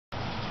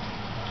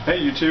Hey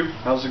YouTube,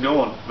 how's it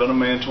going?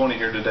 VenomMan20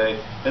 here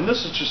today, and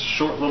this is just a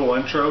short little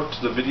intro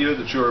to the video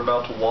that you're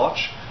about to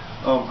watch.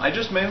 I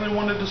just mainly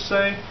wanted to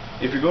say,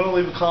 if you're going to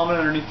leave a comment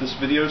underneath this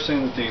video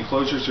saying that the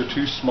enclosures are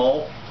too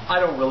small,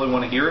 I don't really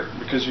want to hear it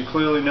because you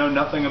clearly know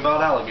nothing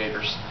about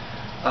alligators.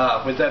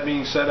 With that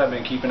being said, I've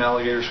been keeping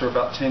alligators for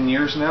about 10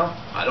 years now.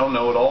 I don't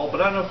know it all,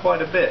 but I know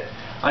quite a bit.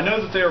 I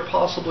know that they are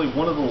possibly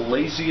one of the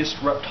laziest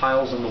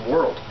reptiles in the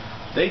world.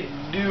 They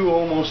do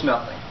almost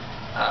nothing.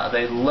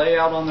 They lay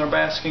out on their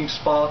basking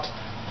spot.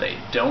 They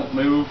don't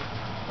move.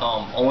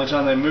 Only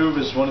time they move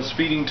is when it's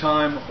feeding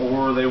time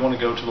or they want to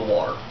go to the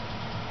water.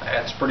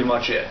 That's pretty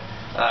much it.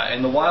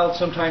 In the wild,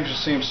 sometimes you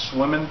see them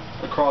swimming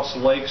across the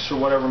lakes or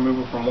whatever,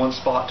 moving from one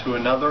spot to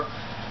another.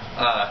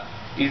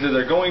 Either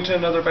they're going to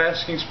another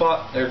basking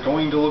spot, they're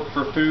going to look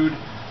for food,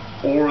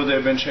 or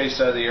they've been chased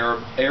out of the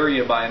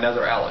area by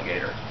another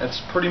alligator.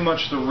 That's pretty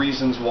much the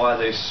reasons why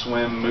they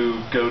swim,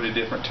 move, go to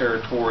different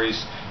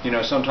territories. You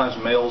know,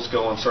 sometimes males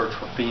go and search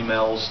for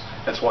females.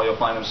 That's why you'll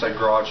find them inside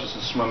garages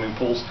and swimming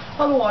pools.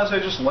 Otherwise, they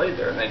just lay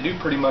there and they do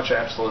pretty much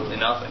absolutely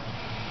nothing.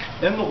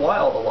 In the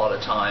wild, a lot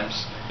of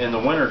times, in the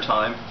winter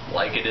time,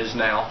 like it is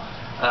now,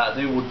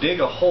 they will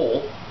dig a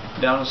hole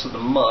down into the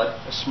mud,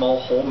 a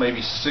small hole, maybe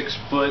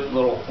 6-foot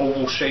little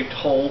oval-shaped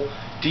hole,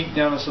 deep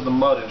down into the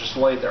mud, and just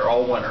lay there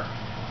all winter.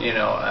 You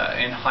know,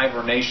 in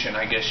hibernation,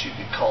 I guess you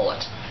could call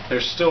it.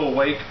 They're still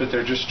awake, but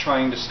they're just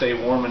trying to stay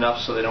warm enough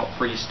so they don't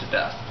freeze to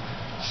death.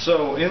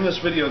 So in this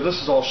video,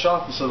 this is all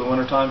shot in the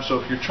wintertime, so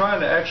if you're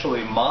trying to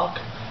actually mock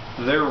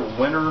their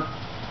winter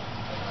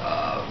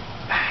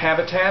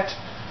habitat,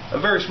 a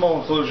very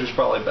small enclosure is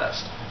probably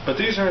best. But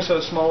these are in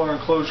a smaller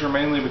enclosure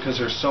mainly because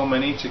there's so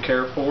many to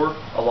care for.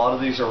 A lot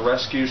of these are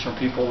rescues from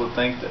people that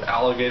think that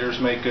alligators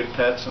make good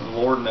pets, and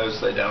Lord knows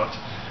they don't.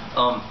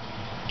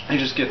 They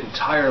just get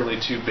entirely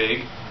too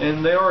big,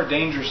 and they are a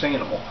dangerous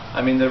animal.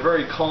 I mean, they're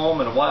very calm,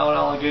 and wild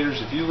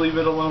alligators, if you leave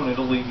it alone,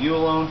 it'll leave you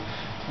alone.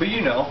 But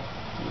you know,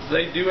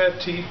 they do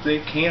have teeth, they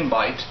can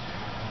bite.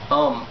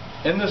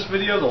 In this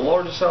video, the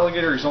largest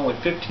alligator is only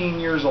 15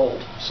 years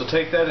old, so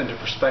take that into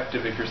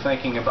perspective if you're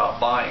thinking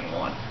about buying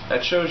one.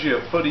 That shows you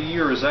a foot a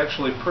year is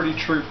actually pretty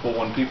truthful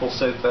when people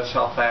say that that's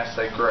how fast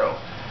they grow.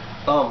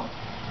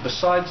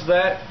 Besides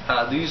that,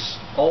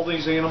 all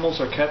these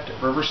animals are kept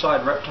at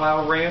Riverside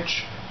Reptile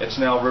Ranch. It's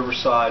now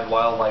Riverside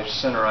Wildlife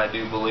Center, I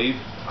do believe.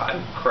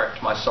 I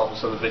correct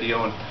myself in the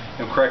video and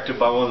am corrected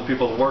by one of the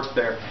people that work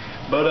there.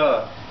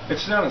 But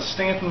it's down in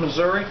Stanton,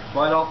 Missouri,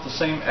 right off the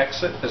same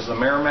exit as the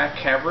Merrimack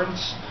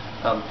Caverns.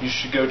 You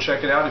should go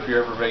check it out if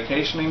you're ever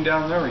vacationing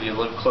down there or you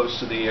live close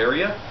to the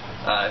area.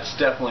 It's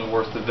definitely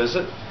worth the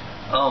visit.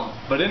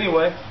 But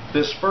anyway,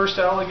 this first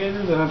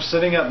alligator that I'm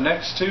sitting up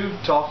next to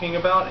talking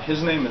about,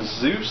 his name is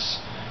Zeus.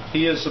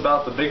 He is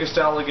about the biggest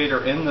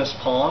alligator in this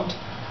pond.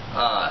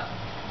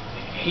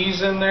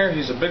 He's in there.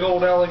 He's a big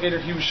old alligator.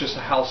 He was just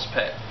a house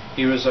pet.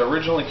 He was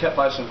originally kept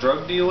by some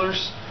drug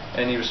dealers,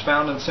 and he was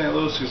found in St.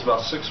 Louis. He was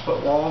about 6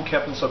 foot long,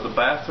 kept inside the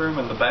bathroom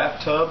and the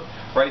bathtub,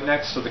 right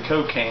next to the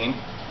cocaine,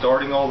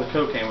 guarding all the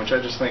cocaine, which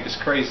I just think is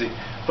crazy.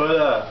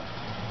 But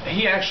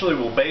he actually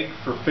will beg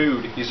for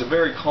food. He's a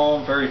very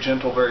calm, very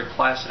gentle, very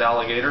placid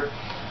alligator.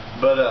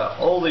 But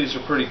all these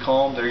are pretty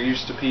calm. They're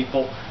used to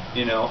people,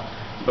 you know.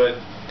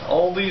 But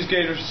all these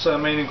gators inside the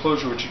main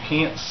enclosure, which you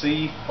can't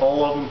see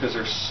all of them because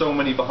there's so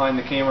many behind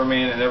the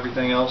cameraman and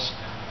everything else,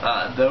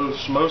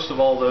 most of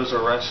all those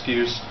are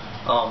rescues.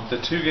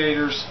 The two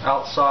gators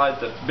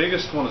outside, the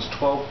biggest one is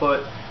 12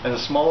 foot, and the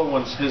smaller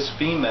one's his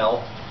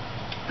female.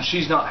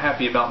 She's not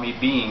happy about me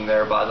being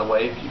there, by the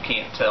way, if you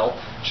can't tell.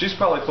 She's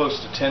probably close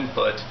to 10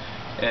 foot,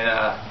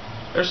 and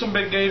there's some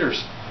big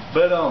gators.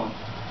 But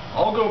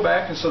I'll go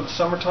back into the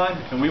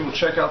summertime and we will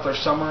check out their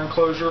summer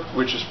enclosure,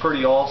 which is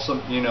pretty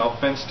awesome. You know,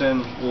 fenced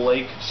in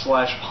lake /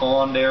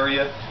 pond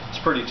area. It's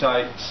pretty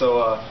tight.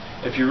 So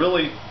if you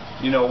really,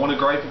 you know, want to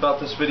gripe about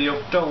this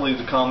video, don't leave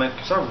the comment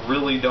because I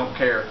really don't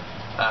care.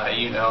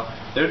 You know,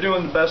 they're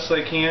doing the best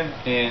they can,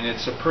 and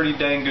it's a pretty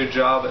dang good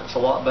job. It's a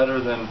lot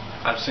better than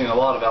I've seen a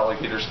lot of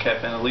alligators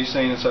kept in, at least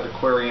saying inside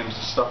aquariums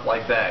and stuff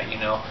like that. You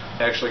know,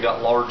 they actually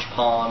got large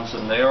ponds,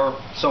 and they are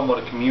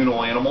somewhat a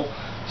communal animal.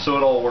 So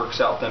it all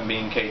works out them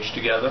being caged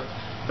together.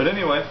 But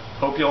anyway,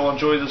 hope you all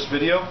enjoy this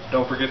video.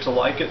 Don't forget to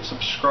like it,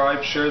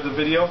 subscribe, share the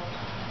video.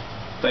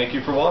 Thank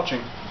you for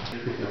watching.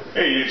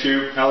 Hey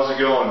YouTube, how's it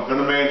going?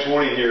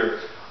 VenomMan20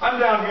 here. I'm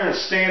down here in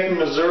Stanton,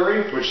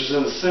 Missouri, which is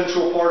in the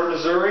central part of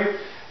Missouri,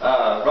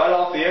 right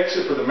off the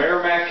exit for the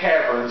Merrimack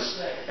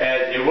Caverns.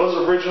 And it was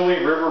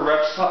originally River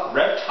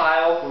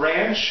Reptile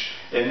Ranch,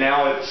 and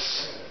now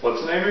it's,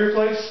 what's the name of your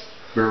place?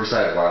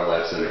 Riverside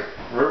Wildlife Center.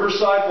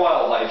 Riverside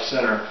Wildlife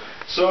Center.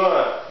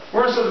 So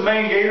we're inside the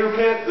main gator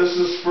pit. This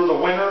is for the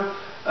winter.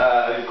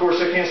 Of course,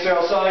 they can't stay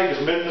outside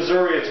because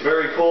mid-Missouri it's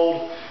very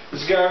cold.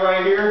 This guy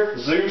right here,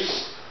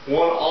 Zeus,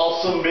 one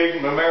awesome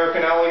big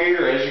American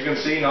alligator. As you can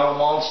see, not a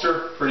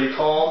monster, pretty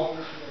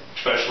calm,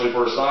 especially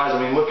for his size. I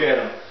mean, look at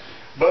him.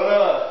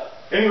 But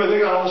anyway, they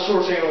got all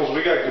sorts of animals.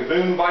 We got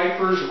gaboon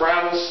vipers,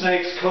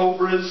 rattlesnakes,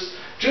 cobras,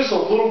 just a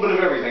little bit of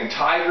everything.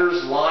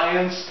 Tigers,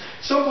 lions.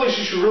 someplace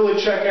you should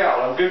really check out.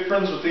 I'm good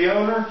friends with the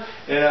owner,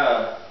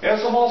 and he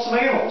has some awesome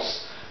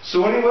animals.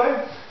 So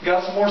anyway,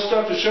 got some more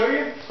stuff to show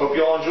you. Hope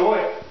y'all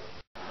enjoy.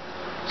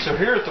 So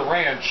here at the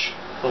ranch,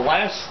 the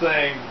last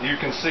thing you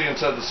can see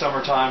inside the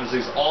summertime is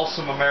these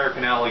awesome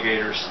American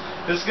alligators.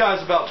 This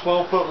guy's about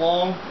 12 foot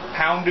long,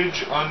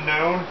 poundage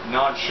unknown,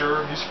 not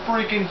sure. He's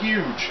freaking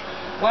huge.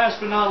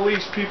 Last but not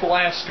least, people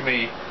ask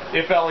me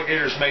if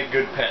alligators make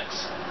good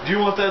pets. Do you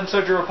want that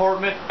inside your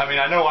apartment? I mean,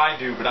 I know I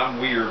do, but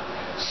I'm weird.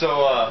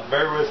 So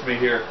bear with me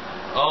here.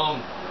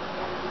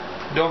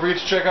 Don't forget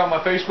to check out my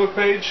Facebook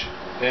page,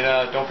 and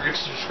don't forget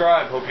to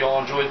subscribe. Hope you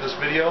all enjoyed this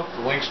video.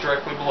 The link's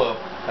directly below.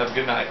 Have a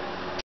good night.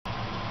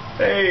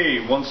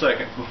 Hey, 1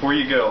 second before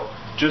you go.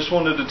 Just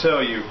wanted to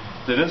tell you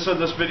that inside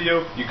this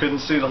video you couldn't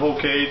see the whole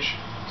cage.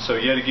 So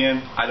yet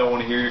again, I don't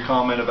want to hear your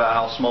comment about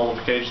how small of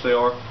a cage they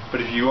are. But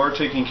if you are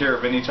taking care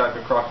of any type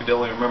of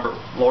crocodile, remember,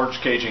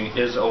 large caging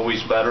is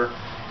always better.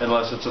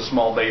 Unless it's a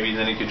small baby,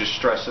 then you can just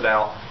stress it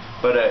out.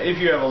 But if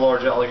you have a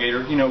large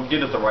alligator,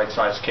 get it the right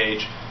size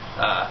cage.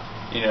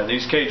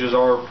 These cages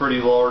are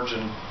pretty large,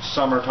 and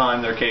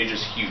summertime their cage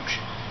is huge.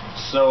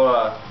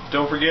 So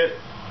don't forget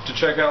to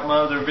check out my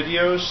other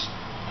videos.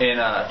 And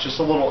just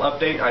a little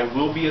update, I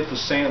will be at the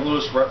St.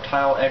 Louis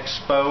Reptile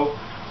Expo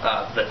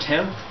the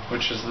 10th,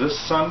 which is this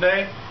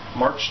Sunday,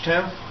 March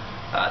 10th,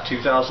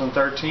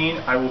 2013.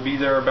 I will be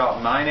there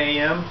about 9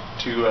 a.m.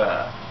 to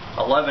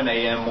 11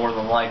 a.m. more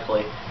than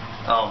likely.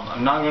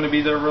 I'm not going to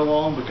be there real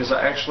long because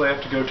I actually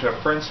have to go to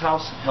a friend's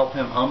house and help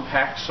him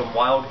unpack some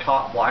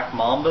wild-caught black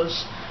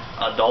mambas,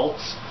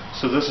 adults.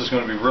 So this is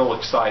going to be real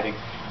exciting.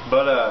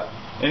 But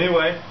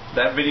anyway,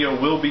 that video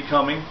will be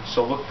coming,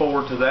 so look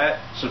forward to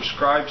that.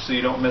 Subscribe so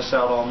you don't miss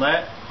out on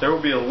that. There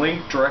will be a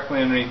link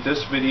directly underneath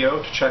this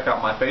video to check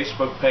out my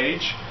Facebook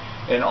page.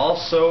 And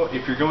also,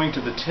 if you're going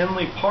to the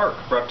Tinley Park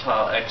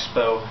Reptile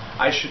Expo,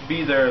 I should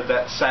be there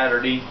that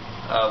Saturday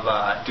of,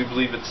 I do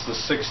believe it's the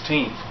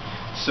 16th.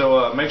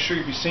 So make sure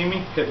if you see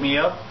me, hit me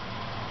up.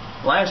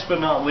 Last but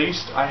not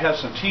least, I have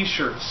some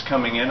t-shirts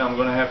coming in. I'm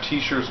going to have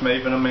t-shirts,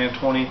 Maven and Man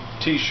 20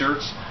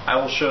 t-shirts. I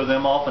will show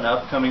them off in an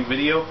upcoming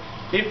video.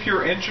 If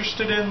you're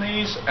interested in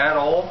these at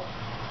all,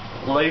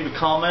 leave a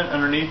comment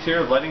underneath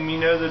here letting me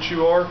know that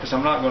you are, because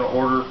I'm not going to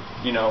order,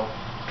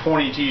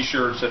 20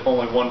 t-shirts if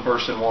only one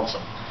person wants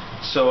them.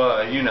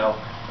 So,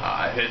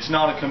 it's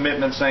not a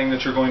commitment saying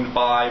that you're going to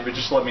buy, but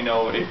just let me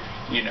know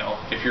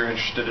if you're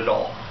interested at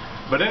all.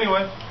 But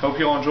anyway, hope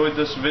you all enjoyed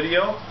this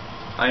video.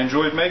 I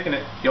enjoyed making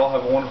it. Y'all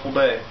have a wonderful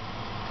day.